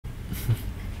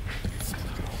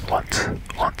ワンツ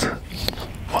ーワンツー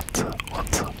ワンツーワン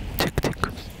ツー、チェックチェッ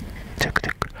クチェックチ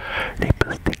ェック、リッ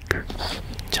プスティック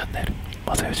チャンネル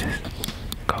まさよしです。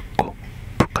学校、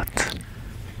部活、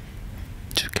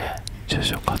受験、就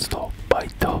職活動、バイ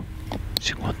ト、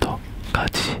仕事、家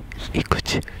事、育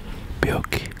児、病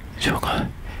気、障害、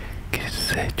技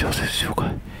術性調節障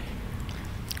害、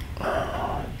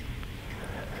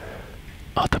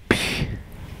アトピー、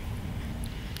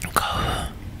花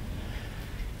粉、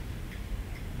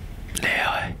恋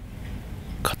愛、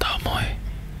片思い、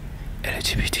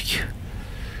 LGBTQ、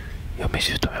 嫁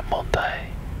姑問題、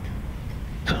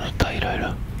その他いろい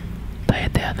ろ大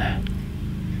変だよね。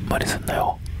無理すんな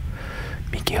よ。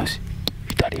右よし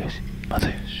左よしまず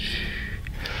よし。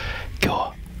今日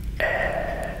は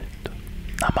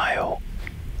名前を、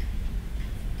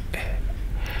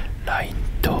LINE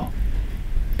と、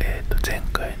前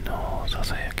回のさ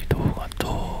さやき動画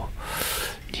と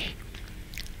に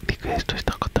リクエストし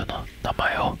た方の名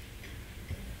前を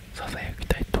ささやき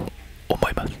たいと思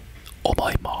います。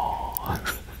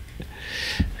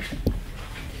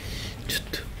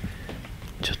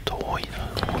ちょっと多いね。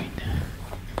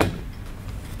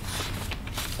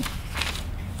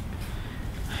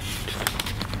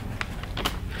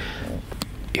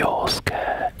陽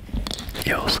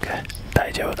介、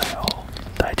大丈夫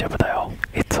だよ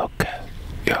It's OK、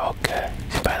 You're OK、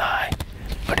 心配ない、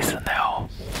無理すんなよ。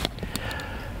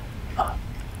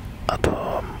あ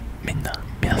と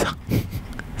皆さん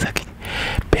先に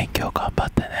勉強頑張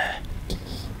ってね。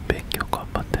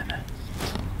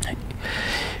はい、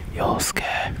陽介、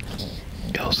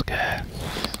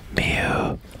み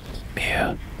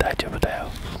ゆ、大丈夫だよ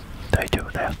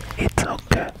It's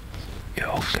OK、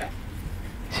 You're OK、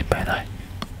 心配ない、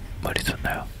無理すん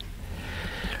なよ。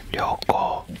良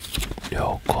子、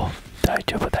大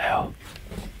丈夫だよ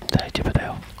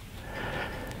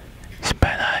心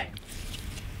配ない、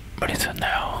無理すんな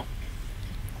よ。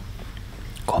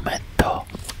コメント、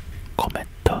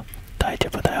大丈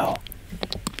夫だよ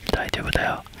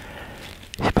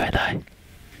心配ない、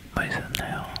無理すんな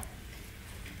よ。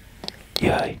ゆ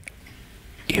い、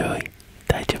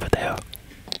大丈夫だよ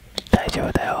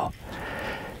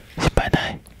心配な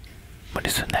い、無理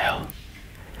すんなよ。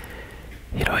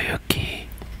ひろゆき、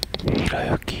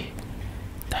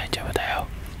大丈夫だよ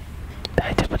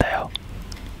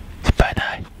心配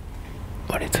ない、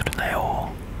無理するなよ。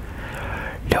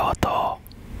りょうと、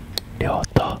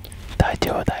大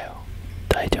丈夫だ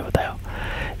よ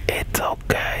It's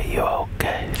OK、 You're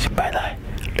OK、 心配ない。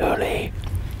ルリ、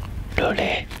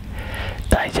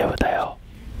大丈夫だよ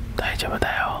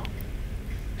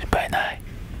心配ない、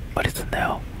無理すんな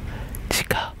よ。ち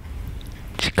か、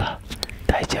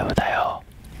大丈夫だよ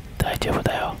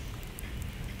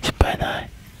心配ない、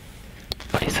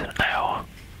無理するなよ。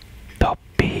トッ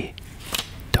ピー、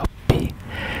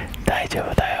大丈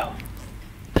夫だよ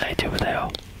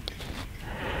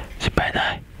心配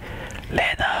ない。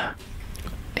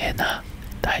レナ、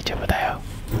大丈夫だよ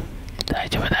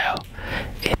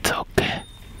It's OK、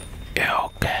 You're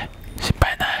OK、 心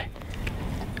配ない。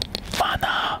マ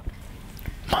ナ、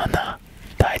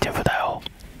大丈夫だよ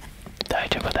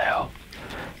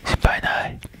心配な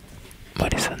い、無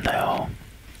理すんなよ。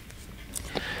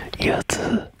ゆ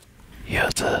ず、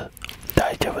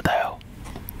大丈夫だよ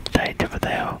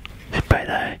心配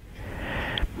ない、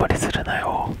無理するな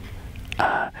よ。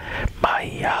マ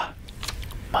イヤ、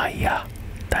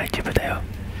大丈夫だよ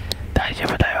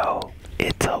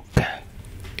It's OK、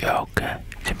 You're OK、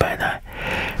 心配ない、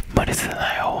無理する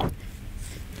なよ。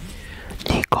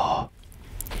ニコ、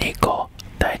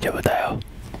大丈夫だよ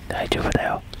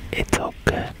It's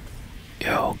OK、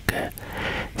 You're OK、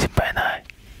 心配ない、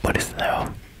無理するな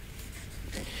よ。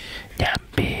ニャン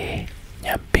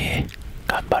ピー、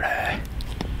頑張れ。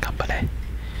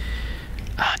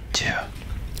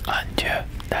アンジュ、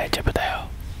大丈夫だ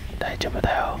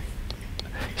よ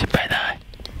心配ない、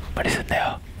無理すんな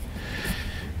よ。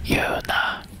ユー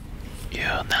ナ、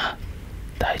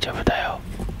大丈夫だよ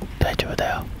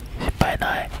心配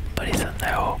ない、無理すんな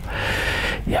よ。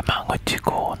山口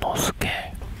幸之助、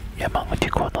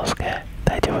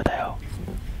大丈夫だよ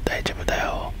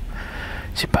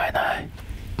心配ない、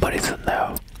無理すんな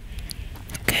よ。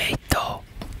ケイト、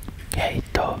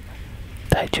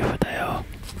大丈夫だよ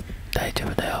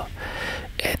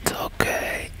It's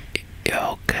OK、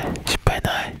 You're OK、 心配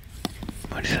ない、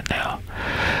無理すんなよ。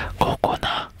ココ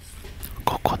ナ、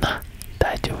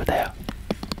大丈夫だよ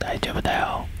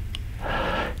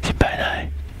心配な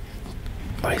い、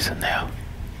無理すんなよ。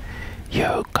ユ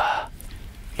ウカ、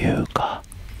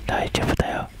大丈夫だ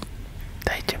よ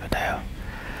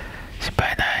心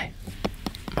配ない、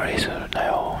無理するな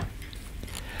よ。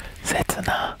刹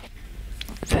那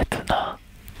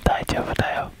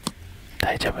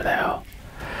大丈夫だよ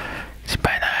心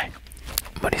配ない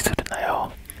無理するな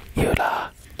よ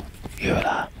ゆ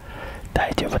ら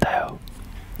大丈夫だよ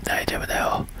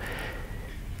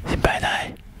心配な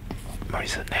い無理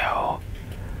するなよ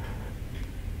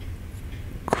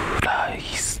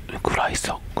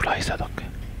クラリサだっけ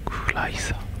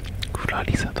クラ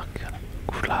リサだっけかな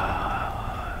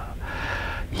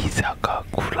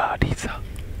クラリサ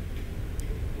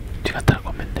違ったら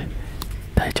ごめんね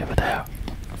大丈夫だ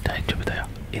よ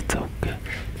It's okay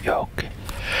You're okay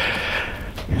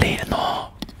リー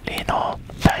ノ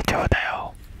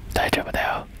大丈夫だ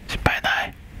よ心配な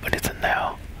い無理すんな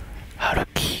よ春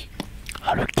樹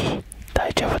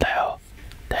大丈夫だよ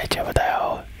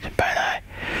心配ない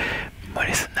無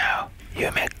理すんなよ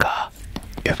夢か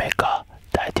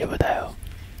大丈夫だ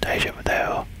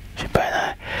よ心配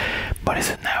ない無理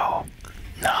すんなよ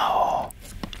なお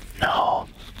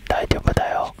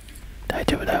大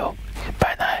丈夫だよ心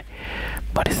配ない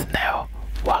無理すんなよ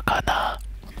わかな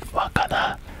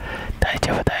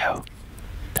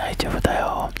大丈夫だ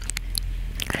よ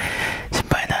心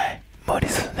配ない無理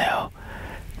すんなよ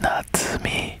夏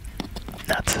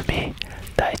美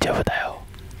大丈夫だ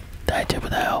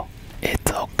よ It's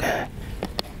okay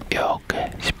You're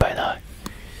okay 心配ない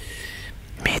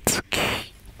みつき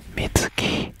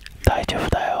大丈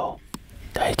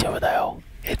夫だよ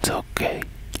It's okay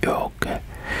You're okay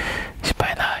心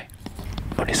配ない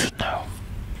無理すんなよ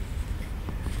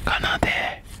かな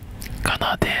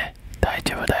で大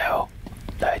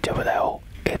丈夫だよ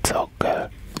It's okay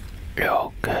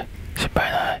You're okay 心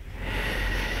配ない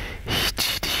ひ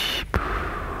じりブ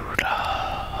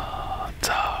ラ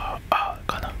ザー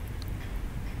かな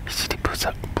ひじり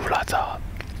ブラザ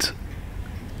ーズ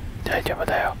大丈夫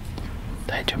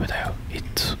だよ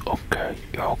It's okay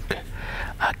You're okay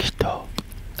秋と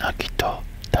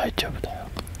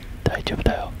大丈夫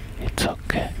だよ It's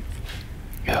okay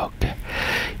You're okay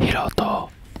ヒロト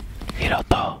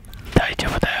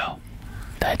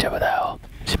大丈夫だよ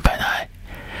心配ない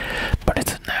無理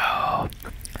すんなよ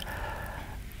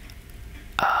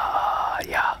あー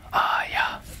や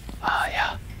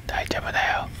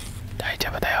大丈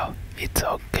夫だよ It's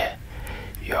okay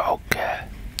You're okay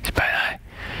心配ない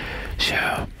シ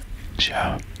ュ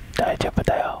ン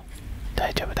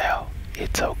大丈夫だよ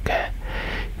It's okay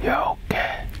You're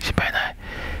okay 心配ない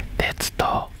鉄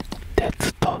と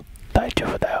大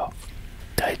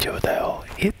丈夫だよ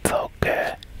It's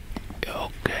okay You're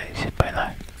okay 心配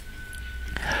ない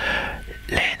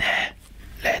レ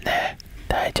ネ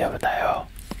大丈夫だよ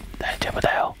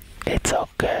It's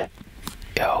okay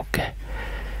You're okay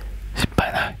心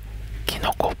配ないキ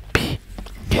ノコッピ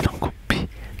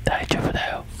大丈夫だ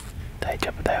よ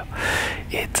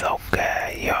It's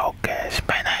okay You're okay 心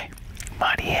配ない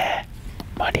マリエ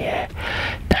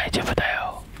大丈夫だ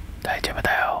よ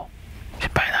心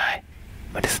配ない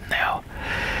無理すんなよ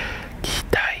期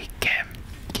待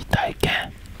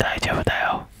券大丈夫だ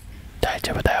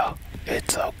よ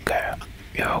It's okay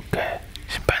You're okay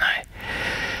心配ない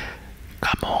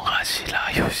鴨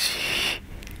頭よし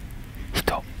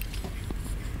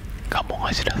鴨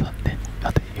頭さんね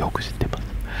よく知ってます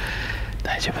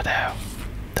大丈夫だよ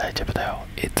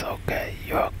It's okay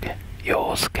You're okay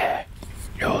陽介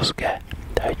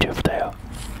大丈夫だよ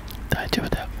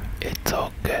It's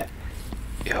okay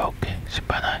You're okay 心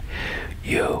配ない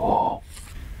ユウオ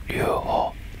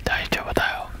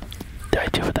大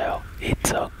丈夫だよ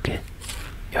It's okay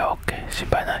You're okay 心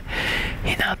配ない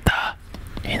ひなた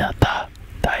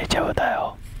大丈夫だ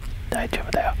よ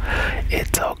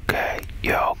It's okay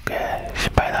You're okay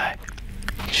心配ない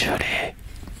シュ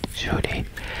リ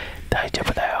大丈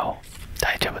夫だ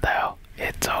よ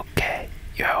It's okay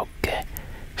You're okay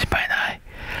心配ない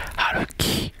春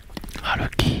樹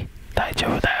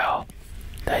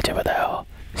大丈夫だよ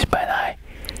心配ない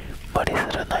無理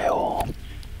するなよ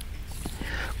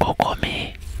ここ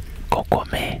み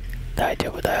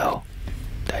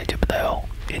大丈夫だよ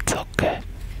It's okay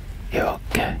You're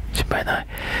okay 心配ない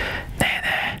ね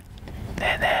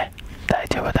えね大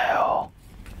丈夫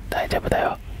だ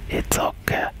よ It's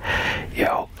okay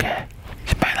You're okay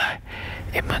心配ない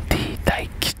MD 大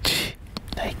吉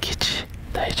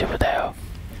大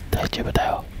丈夫だ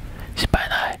よ心配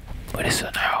ない無理す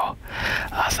るなよ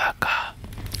朝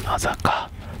香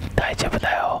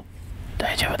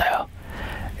大丈夫だよ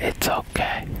It's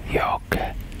okay You're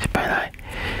okay 心配ない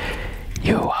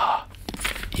You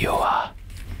are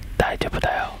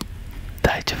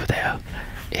大丈夫だよ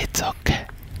It's okay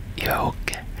You're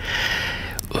okay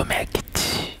梅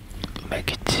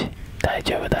吉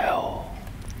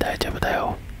大丈夫だ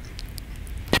よ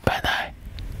心配ない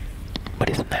無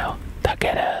理すんなよ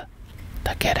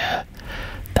ける。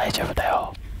大丈夫だ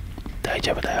よ。大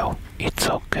丈夫だよ。It's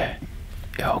okay.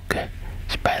 OK。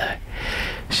失敗ない。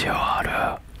塩ある。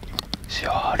塩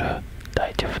ある。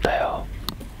大丈夫だよ。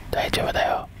大丈夫だ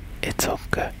よ。It's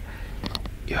okay.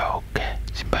 You're okay。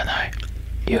失敗ない。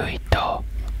You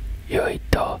it。You it。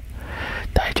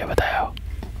大丈夫だよ。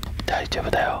大丈夫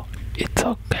だよ。It's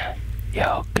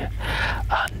okay。You're okay。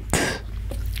アンツ。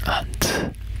アン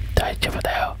ツ。大丈夫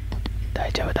だよ。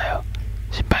大丈夫だよ。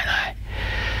失敗ない。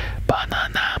バナ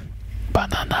ナ。バ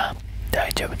ナナ。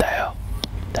大丈夫だよ。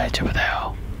大丈夫だ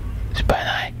よ。失敗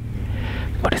ない。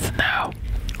無理すんなよ。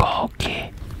コーキ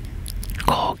ー。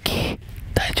コーキー。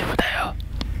大丈夫だよ。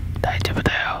大丈夫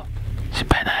だよ。失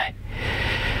敗ない。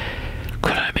く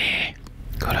るみ。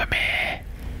くるみ。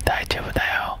大丈夫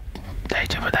だよ。大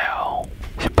丈夫だよ。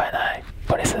失敗ない。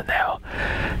無理すんなよ。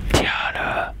千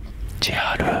春。千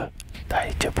春。大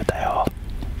丈夫だよ。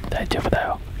大丈夫だ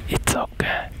よ。It's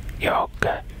okay。You're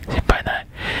okay。失敗ない。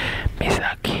み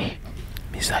さき。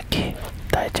みさき。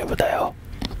大丈夫だよ。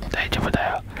大丈夫だ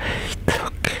よ。It's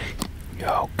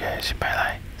okay。You're okay。失敗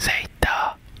ない。セイ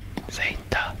ター。セイ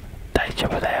ター。大丈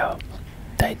夫だよ。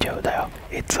大丈夫だよ。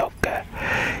It's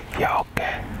okay。You're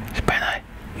okay。失敗ない。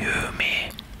ユーミ。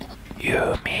ユ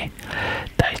ーミ。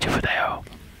大丈夫だよ。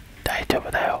大丈夫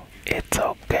だよ。It's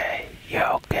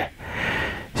okay。You're okay。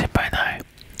失敗ない。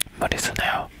無理すんな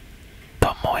よ。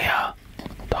ともや。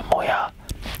ともや。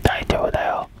大丈夫だ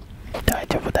よ。大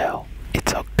丈夫だよ。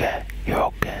It's okay。You're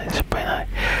okay。失敗ない。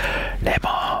レモ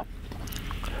ン。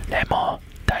レモン。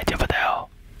大丈夫だよ。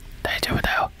大丈夫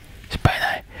だよ。失敗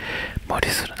ない。無理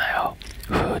するなよ。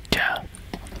ふーちゃん。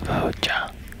ふーちゃ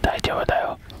ん。大丈夫だ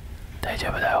よ。大丈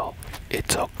夫だよ。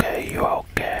It's okay。You're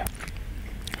okay。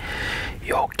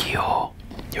よきよ。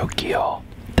よきよ。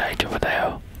大丈夫だ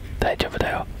よ。大丈夫だ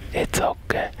よ。It's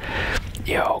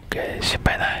okay。You're okay。失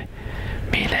敗ない。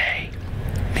ミレイ。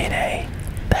ミレイ。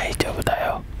大丈夫だ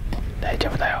よ。大丈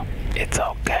夫だよ。It's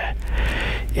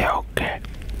okay。You're okay。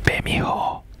ベミ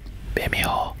ホ。ベミ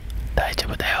ホ。大丈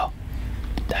夫だよ。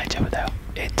大丈夫だよ。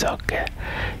It's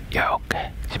okay。You're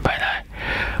okay。失敗ない。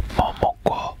もも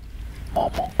こ。も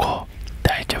もこ。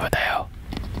大丈夫だよ。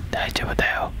大丈夫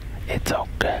だよ。It's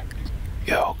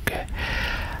okay。You're okay。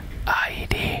アイ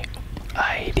リー。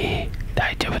アイリー。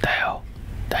大丈夫だよ。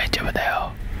大丈夫だ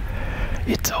よ。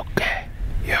It's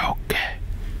okay。You're okay。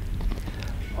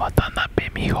渡辺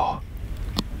美穂。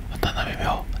渡辺美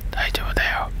穂。大丈夫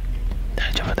だよ。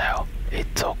大丈夫だよ。It's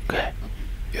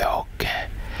okay。You're okay。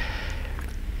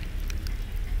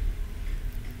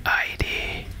アイ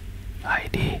リー。アイ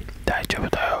リー。大丈夫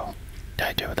だよ。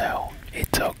大丈夫だよ。It's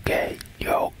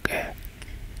okay。You're okay。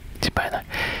失敗ない。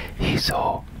ひ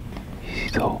ぞ。ひ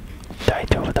ぞ。大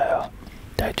丈夫だよ。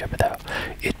大丈夫だよ。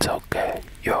It's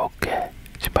okay。You're okay。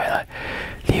失敗ない。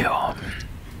リオン。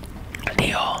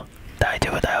リオン。大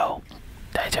丈夫だよ。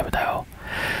大丈夫だよ。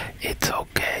It's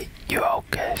okay。You're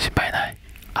okay。失敗ない。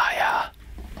あや。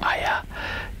あや。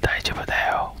大丈夫だ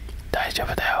よ。大丈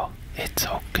夫だよ。It's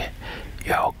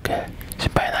okay。You're okay。失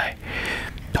敗ない。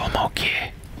ともき。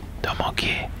ともき。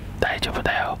大丈夫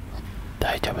だよ。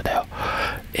大丈夫だよ。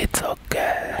It's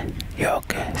okay。You're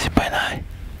okay。失敗ない。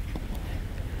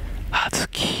はず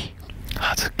き。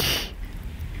はずき。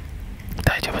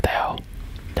大丈夫だよ。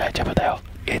大丈夫だよ。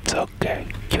It's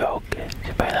okay。You're okay。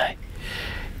失敗ない。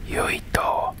ゆい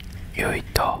と。ゆい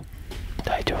と。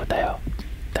大丈夫だよ。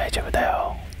大丈夫だ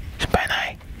よ。失敗な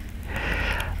い。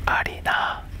アリ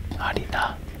ナ。アリ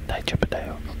ナ。大丈夫だ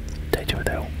よ。大丈夫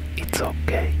だよ。It's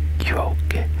okay。You're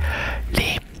okay。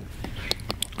リン。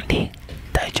リン。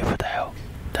大丈夫だよ。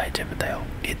大丈夫だよ。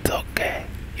It's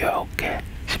okay。You're okay。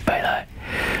失敗ない。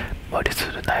無理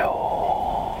するな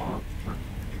よ。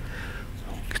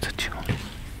ちょっと違う。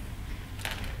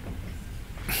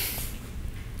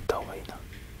た方がいいな。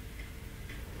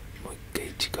もう一回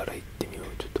一から行ってみよう。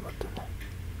ちょっと待ってね。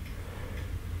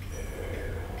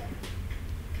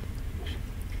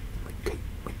もう一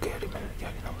回やり直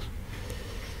す。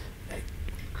はい。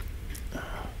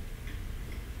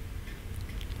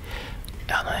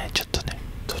ちょっとね、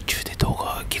途中で動画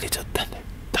が切れちゃったんで、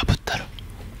ダブったら。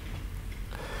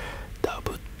ダ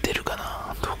ブってるか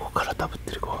な。どこからダブっ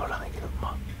てるかわからないけど、ま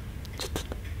あちょっと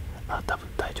多分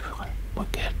大丈夫かな。もう一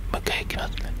回いきま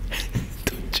すね。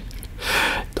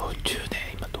途中ね、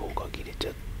今動画切れち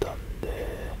ゃったんで、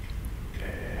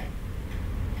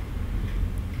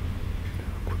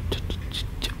これちょっとちっ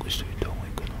ちゃくしといた方がい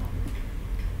いかな。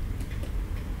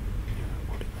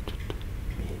これがちょっと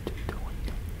見えていた方がいい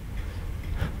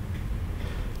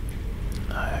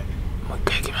な。はい、もう一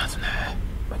回いきますね。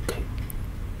もう一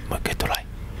回トライ。も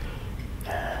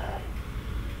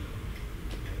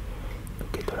う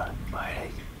一回トライ。参り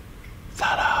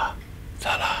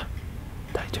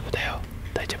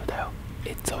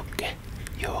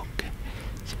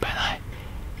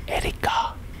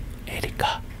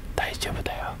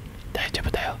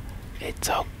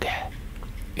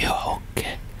You are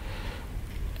okay.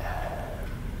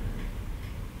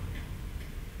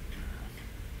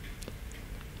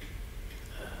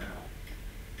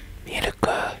 ミ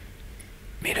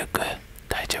ルク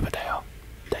大丈夫だよ。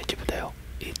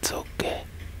It's okay.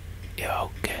 You are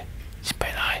okay. 心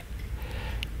配ない。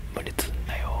無理すん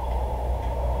なよ。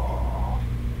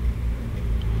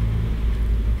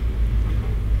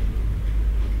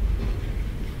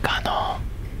カノン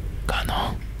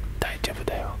大丈夫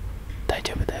だ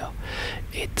よ。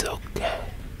It's okay.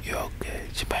 You are okay.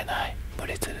 心配ない。無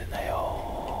理するな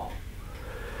よ。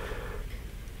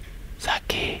さっ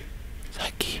き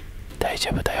大丈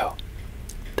夫だよ。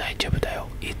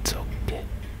It's okay.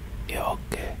 You are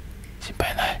okay. 心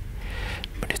配ない。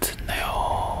無理すんな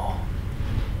よ。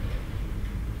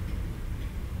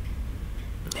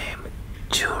ネーム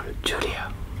ジュリ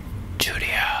ア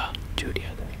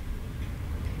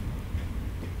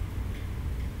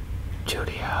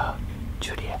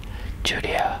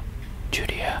だよ。ジュ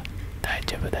リア大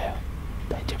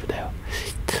丈夫だよ。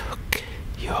It's okay.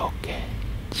 You are okay.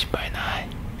 心配ない。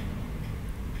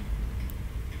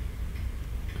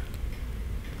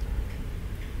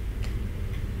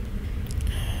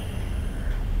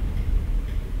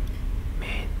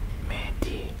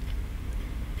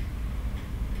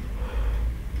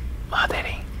マデ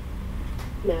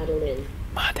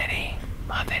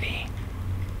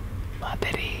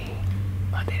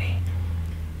リン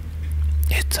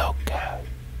It's okay.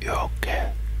 You're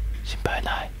okay. 心配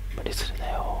ない。無理するな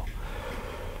よ。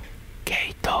ケ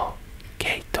イト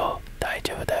大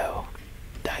丈夫だ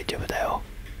よ。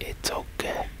It's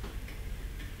okay.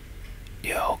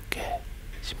 You're okay.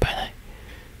 心配ない。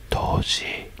投資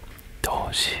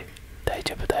大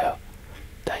丈夫だよ。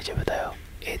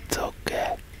It's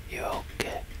okay. You're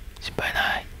okay. 心配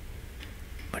ない。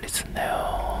無理すんな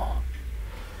よ。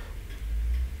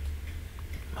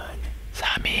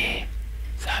サミ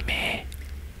ー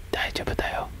大丈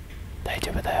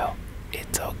夫だよ。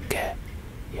It's okay.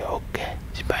 You're okay.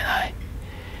 心配ない。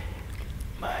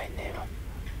My name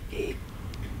is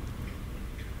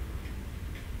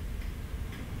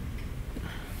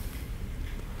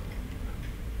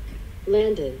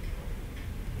Landon.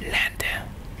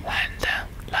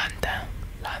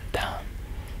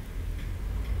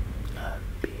 I'll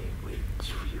be with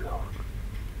you.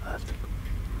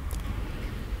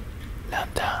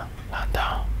 Landon.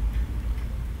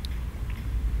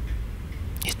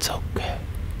 It's okay.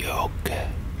 You're okay.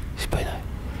 心配ない。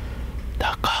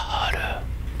高原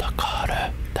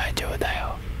大丈夫だ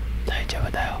よ。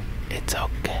It's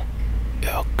okay.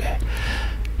 You're okay.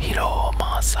 ヒロ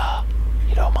マサ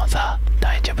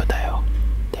大丈夫だよ。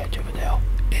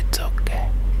It's okay.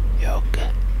 You're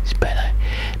okay. 心配ない。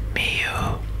ミユ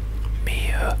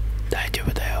大丈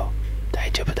夫だよ。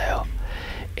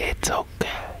It's okay.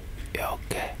 You're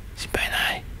okay. 心配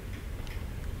ない。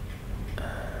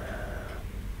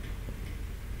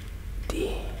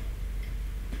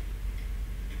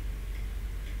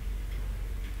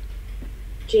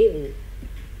Jalen.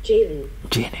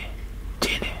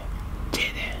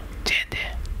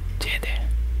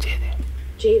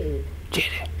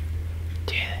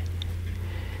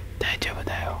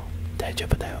大丈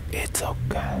夫だよ。It's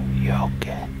okay. You're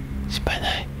okay. 心配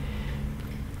ない。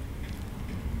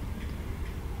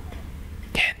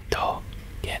ケント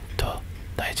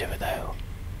大丈夫だよ。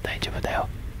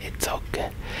It's okay.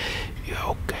 You're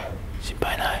okay. 心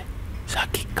配ない。さ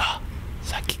きか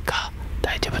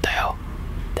大丈夫だよ。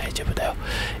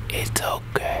It's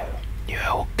okay.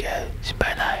 You're okay. 心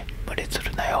配ない。無理す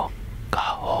るなよ。カ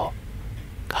ホ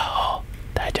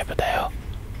大丈夫だよ。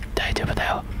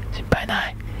心配な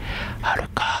い。はる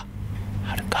か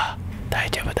大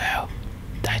丈夫だ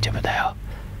よ。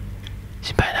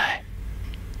心配ない。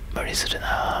無理する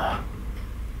な。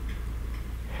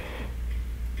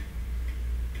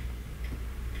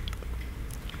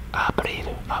アプリル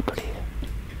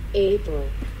April.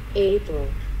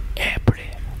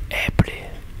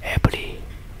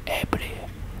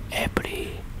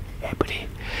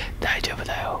大丈夫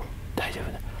だよ。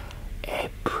エ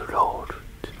プロール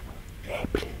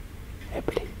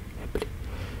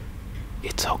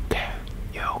It's okay.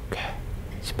 You're okay.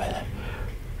 心配ない。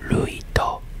ルイ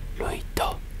ト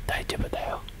大丈夫だ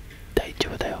よ。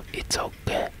It's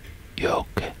okay. You're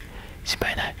okay. 心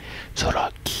配ない。ソ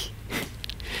ラキ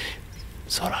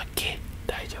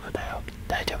大丈夫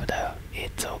だよ。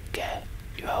It's okay.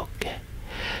 You're okay.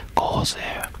 昴生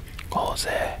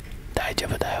大丈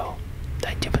夫だよ。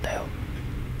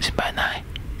心配ない。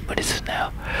無理すんな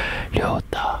よ。りょう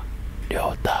た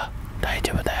大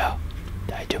丈夫だ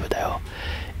よ。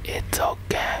It's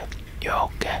okay. You're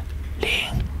okay. リ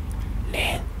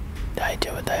ン大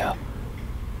丈夫だよ。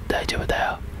大丈夫だ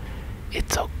よ。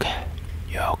It's okay.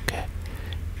 You're okay.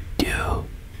 Do.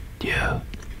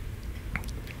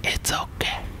 It's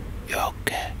okay. You're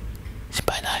okay. 心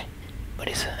配ない。無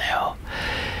理するなよ。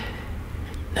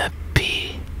ぬっ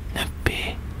ぴー。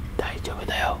大丈夫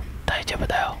だ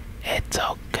よ。It's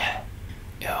okay.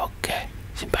 You're okay.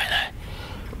 心配ない。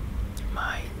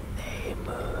My name.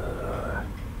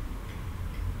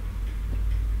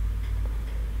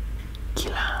 キ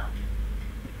ラン。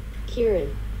Kieran,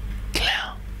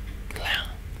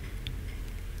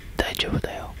 大丈夫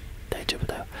だよ。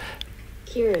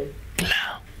Kieran,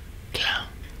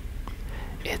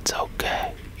 It's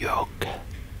okay. You're okay.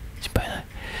 心配ない。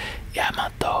ヤマ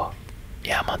ト。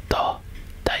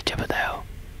大丈夫だよ。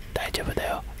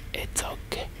It's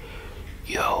okay.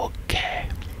 You're okay.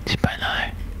 心配な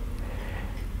い。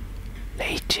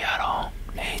レイジアロ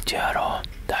ン。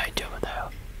大丈夫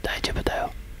だ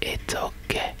よ。It's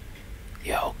okay.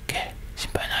 You're okay. 心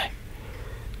配ない。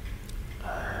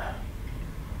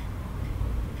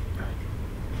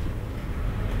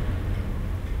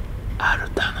アル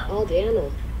タナ。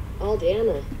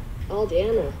Aldana,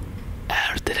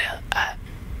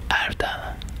 アルタ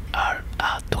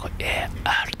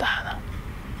ナ。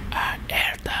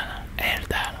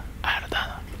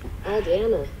Aldana,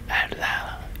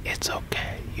 It's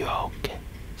okay. You're okay.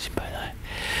 心配ない。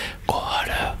小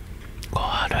春。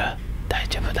大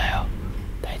丈夫だよ。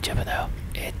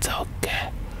It's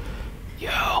okay.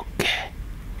 You're okay.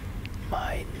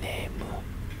 My name.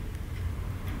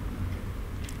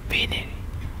 ビニー。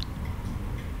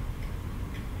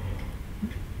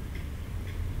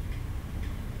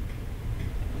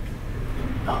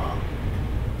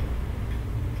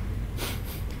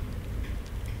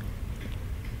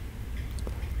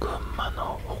群馬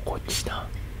のおこちだ。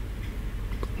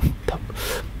多分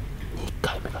2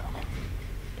回目かな。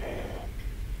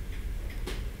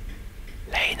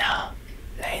レイナ。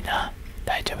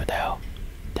大丈夫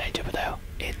だよ。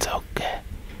It's okay.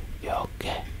 You're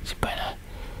okay. 心配ない。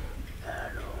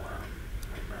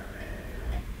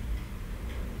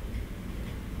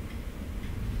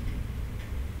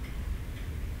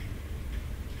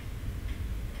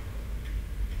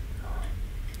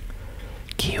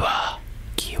キワ。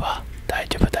大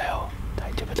丈夫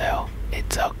だよ。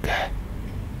It's okay.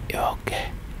 You're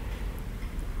okay.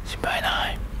 心配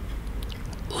ない。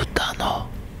歌の。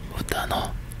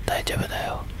大丈夫だ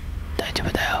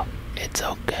よ。It's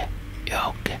okay.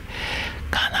 You're okay.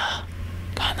 かな。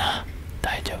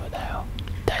大丈夫だよ。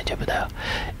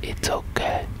It's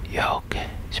okay. You're okay.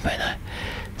 心配ない。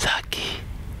さき。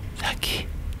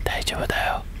大丈夫だ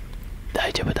よ。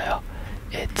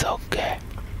It's okay.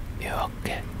 You're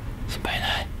okay. 心配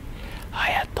ない。は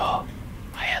やと。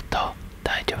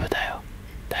大丈夫だよ。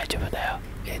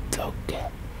It's okay.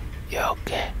 You're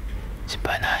okay. 心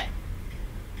配ない。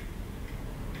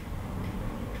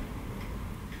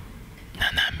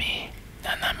ななみ。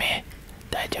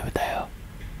大丈夫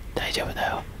だ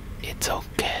よ。It's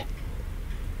okay.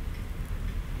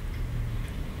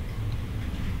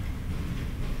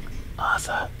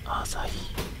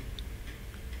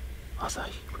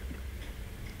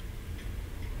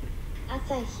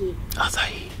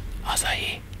 朝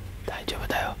日。大丈夫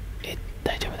だよ。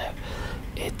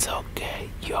It's okay.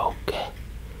 You're okay.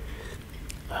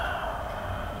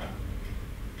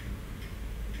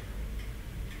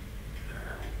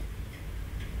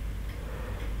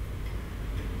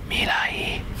 未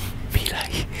来。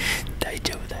大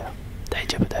丈夫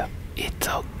だよ。It's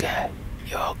okay.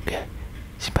 You're okay.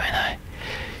 心配ない。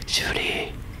シュリ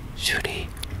ー。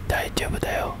大丈夫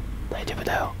だよ。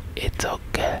It's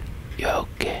okay. You're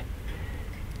okay.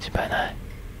 心配ない。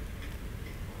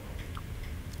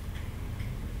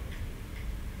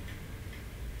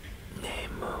ネ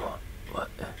ームは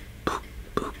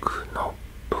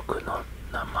僕の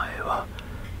名前は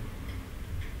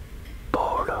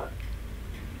ボール。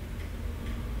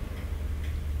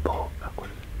これ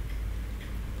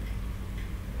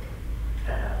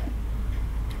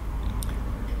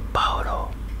パオロ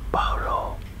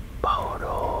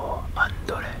アン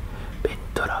ドレベン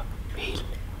トラフィル。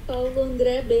 Paulo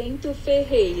André Bento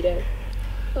Ferreira.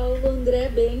 Paulo André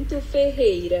Bento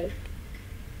Ferreira.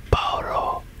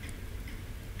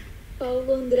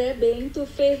 Paulo André Bento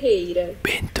Ferreira.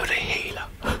 Bento Ferreira.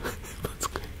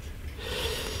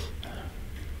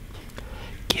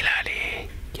 キラリ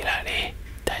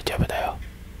大丈夫だよ。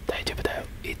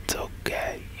It's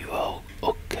okay. You are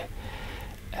okay.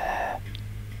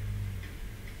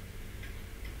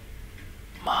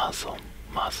 マーソン。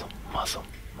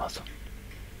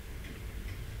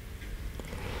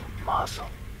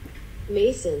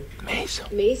Mason,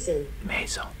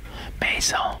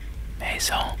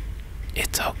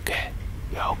 It's okay.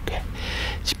 You're okay.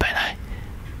 失敗ない。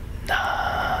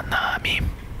なみん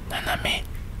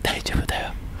大丈夫だ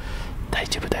よ。大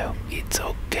丈夫だよ。It's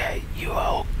okay. You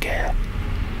are okay.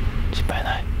 失敗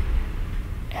ない。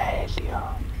エリオ。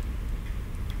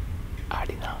ア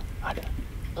リー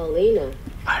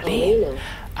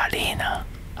ナ。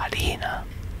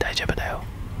大丈夫だよ。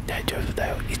大丈夫だ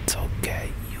よ。It's okay.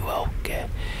 You are okay.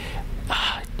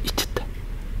 あー、言っちゃった。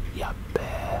やっべ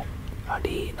え。ア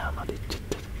リーナまで言っちゃっ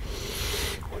た。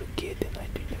これ消えてない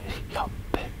といけない。やっ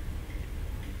べえ。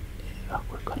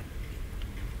これか。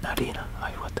アリーナ。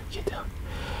よかった。消えたよ。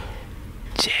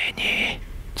ジェニー。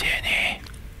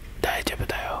大丈夫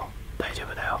だよ。大丈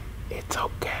夫だよ。It's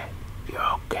okay.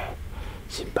 You're okay.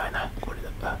 心配ない。これだ。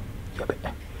やべえ。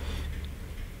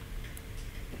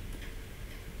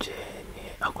ジェ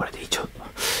ニー。これで以上。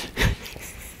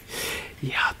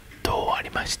やっと終わり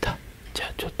ました。じゃ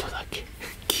あちょっとだけ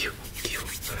気を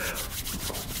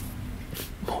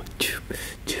もう十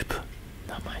分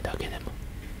名前だけでも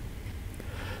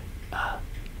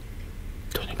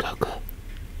とにかく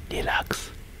リラック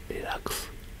ス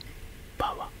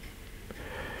パワ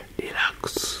ーリラック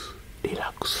ス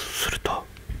すると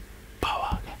パワ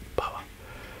ー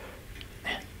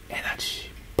ね、エナジ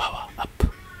ーパワーアップ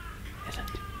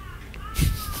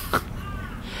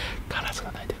カラス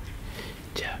がないで。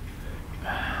じゃ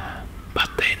あバ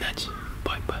ッドエナジー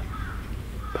バイ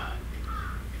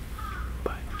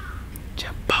じゃ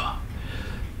あパ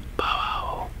ワ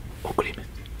ーを送ります。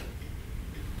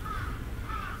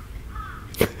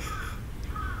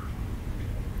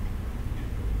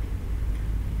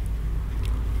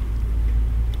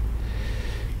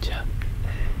じゃあ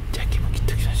邪気も切っ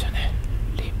ときましょうね。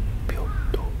臨病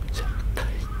と社会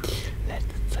連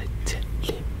載前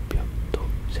臨病と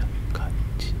社会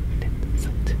連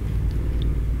載前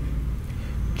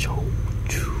長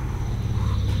寿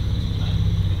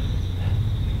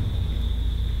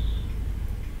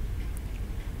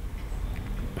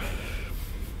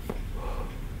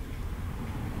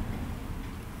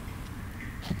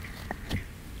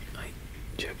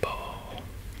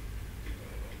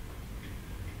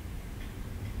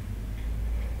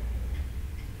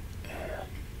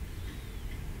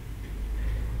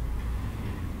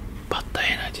バッタ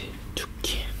エナジー直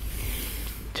近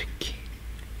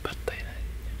バッタエナジ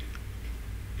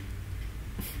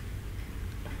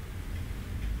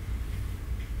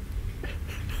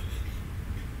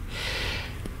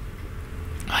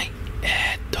ーはい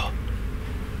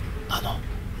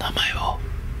名前を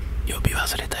呼び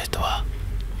忘れた人は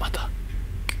また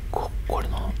これ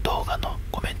の動画の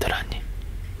コメント欄に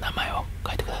名前を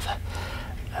書いてください。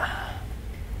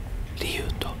理由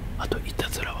とあといた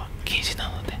ずらは禁止な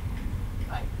ので、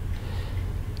はい、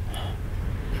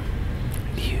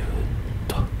理由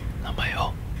と名前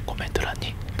をコメント欄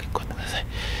に書き込んでください。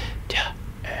じゃ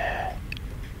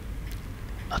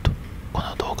あ、あとこ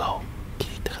の動画を気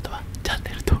に入った方はチャンネ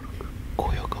ル登録高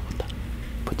評価ボタン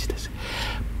ポチです。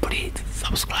 Please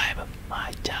subscribe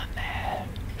my channel。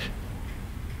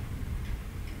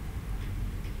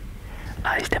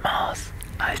 愛してます。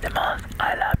I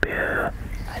love you。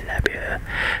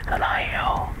サ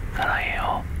ラン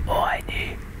よ。お会い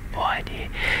に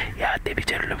やってみ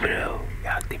ちゃるブルー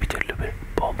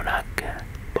ボムラック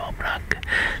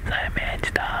サイメン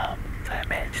チタ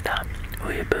ン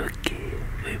ウイブッキ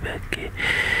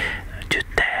10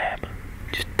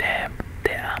点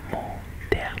テアモ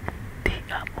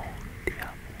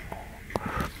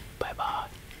バイバ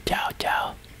イ。チャオ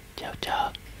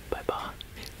バイバ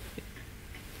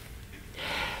イ。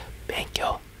勉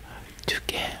強受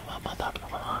験はまだあるの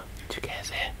かな。受験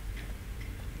生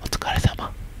お疲れ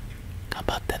様頑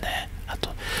張ってね。あ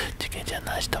と受験じゃ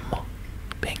ない人も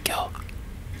勉強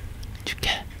受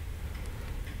験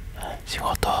仕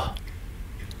事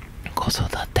子育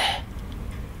て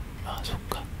そっ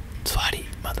かつわり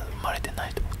まだ生まれてな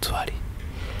い人もつわり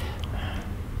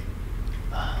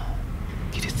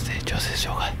起立性調整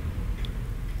障害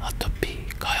アトピ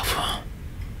ー花粉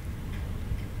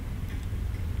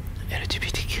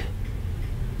LGBTQ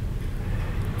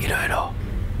いろいろ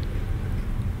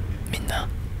みんな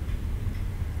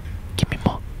君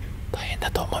も大変だ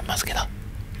と思いますけど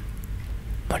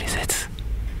無理せず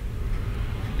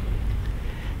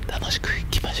楽しく生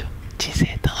きましょう。人生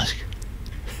楽しく。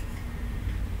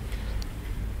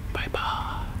バイバー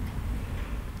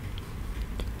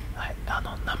イ。はい、名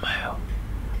前を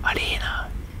アリーナ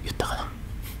言ったかな。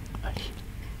アリーナ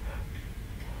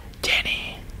ジェニ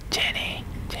ー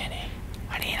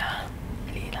アリーナ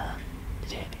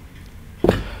ジェニ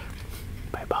ー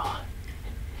バイバーイ。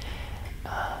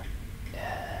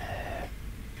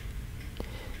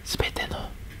すべての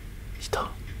人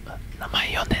名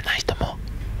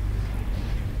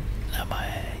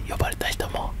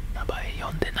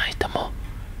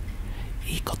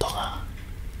が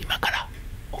今から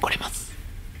起こります。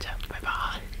じゃあバイバ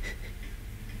イ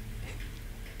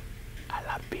I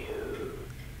love you。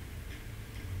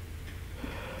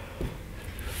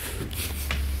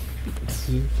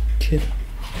 すっげえ